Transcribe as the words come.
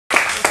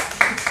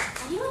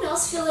anyone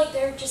else feel like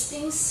they're just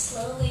being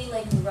slowly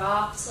like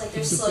rocked, like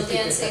they're slow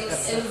dancing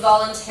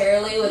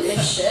involuntarily with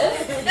this ship?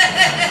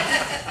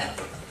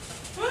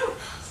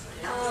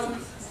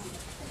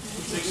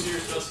 6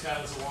 years does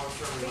count as a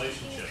long-term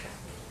relationship.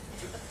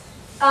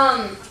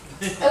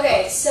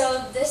 Okay,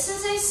 so this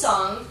is a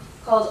song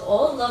called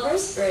Old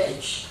Lover's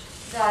Bridge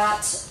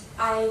that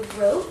I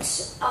wrote.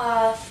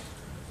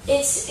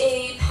 It's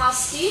a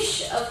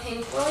pastiche of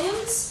Hank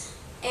Williams,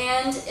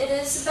 and it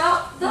is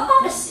about the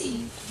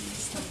Odyssey.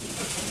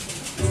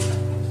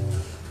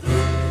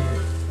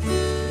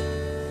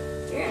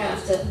 You're gonna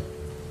have to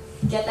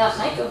get that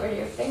mic over to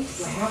your face.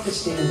 Do I have to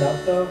stand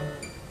up, though?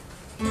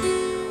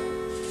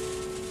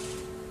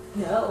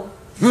 No.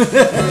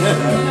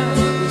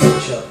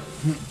 Sure.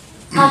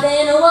 I've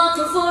been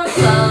walking for 5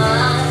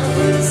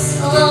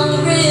 hours along the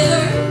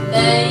river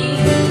bank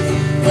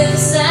with a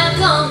sack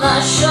on my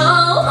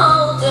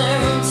shoulder,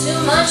 too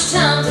much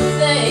time to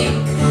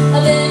think.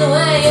 I've been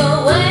away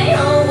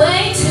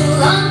too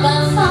long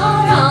by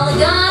far. All I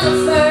got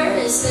of her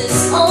is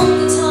this old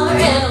guitar,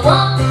 and I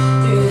walk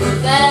through the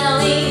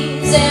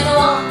valleys and I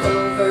walk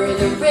over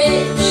the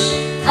ridge.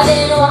 I've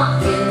been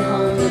walking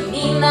home to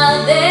meet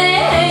my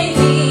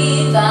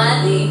baby by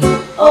the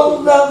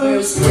old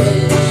lover's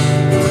bridge.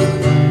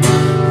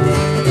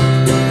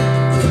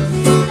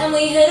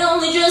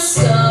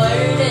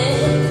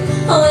 Started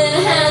when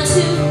I had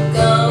to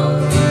go.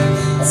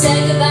 I said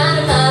goodbye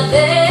to my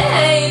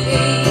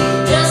baby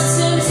just as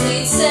soon as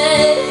we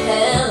said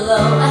hello.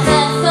 I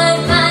had to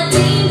fight my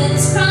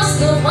demons, cross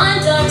the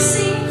wide dark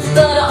sea,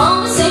 but I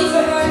always sang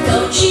for her,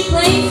 no, she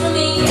played for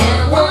me. And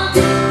I walked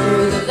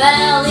through the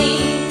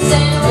valleys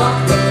and I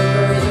walked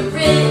over the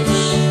ridge.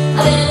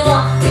 I've been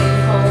walking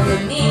home to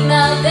meet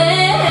my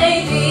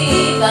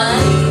baby by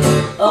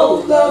the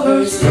old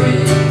lover's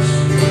bridge.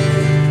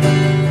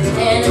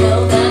 And I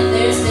know that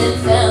there's been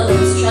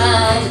fellows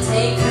trying to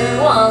take her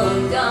while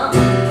I'm gone,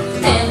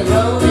 and the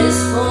road is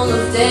full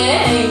of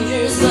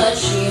dangers, but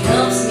she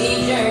helps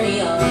me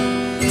journey on.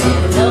 And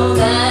I know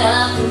that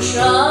I've been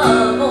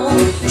trouble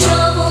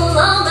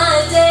all my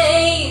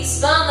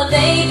days, but my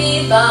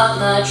baby bought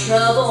my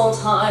troubled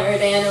heart,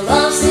 and her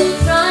love's the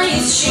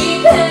price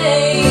she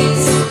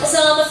pays. I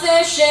saw my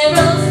fair share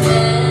of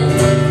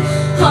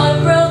men,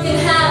 heartbroken,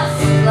 half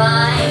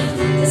blind.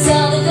 I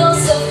saw the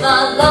ghost of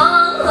my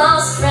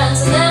long-lost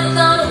friends I never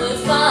thought I would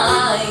find.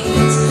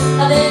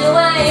 I've been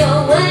away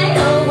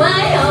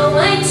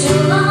too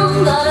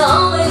long, but I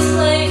always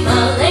play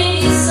my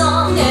lady's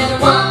song. And I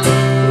walk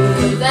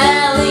through the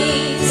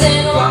valleys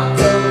and I walk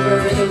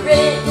over the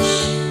ridge.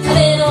 I've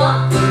been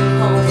walking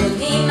home to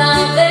meet my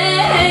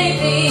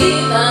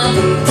baby by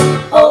the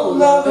old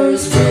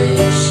lover's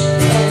bridge.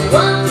 And I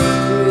walk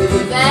through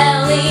the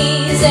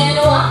valleys and I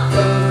walk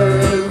over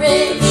the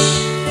ridge.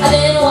 I've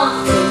been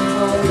walking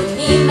home to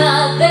meet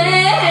my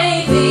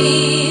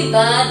baby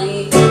by the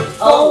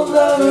old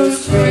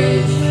lover's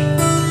bridge.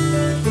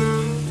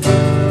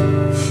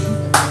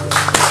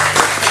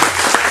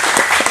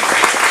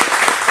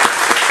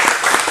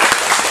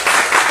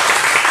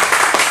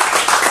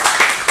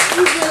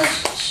 You really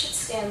should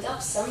stand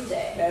up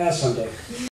someday. Yeah, someday.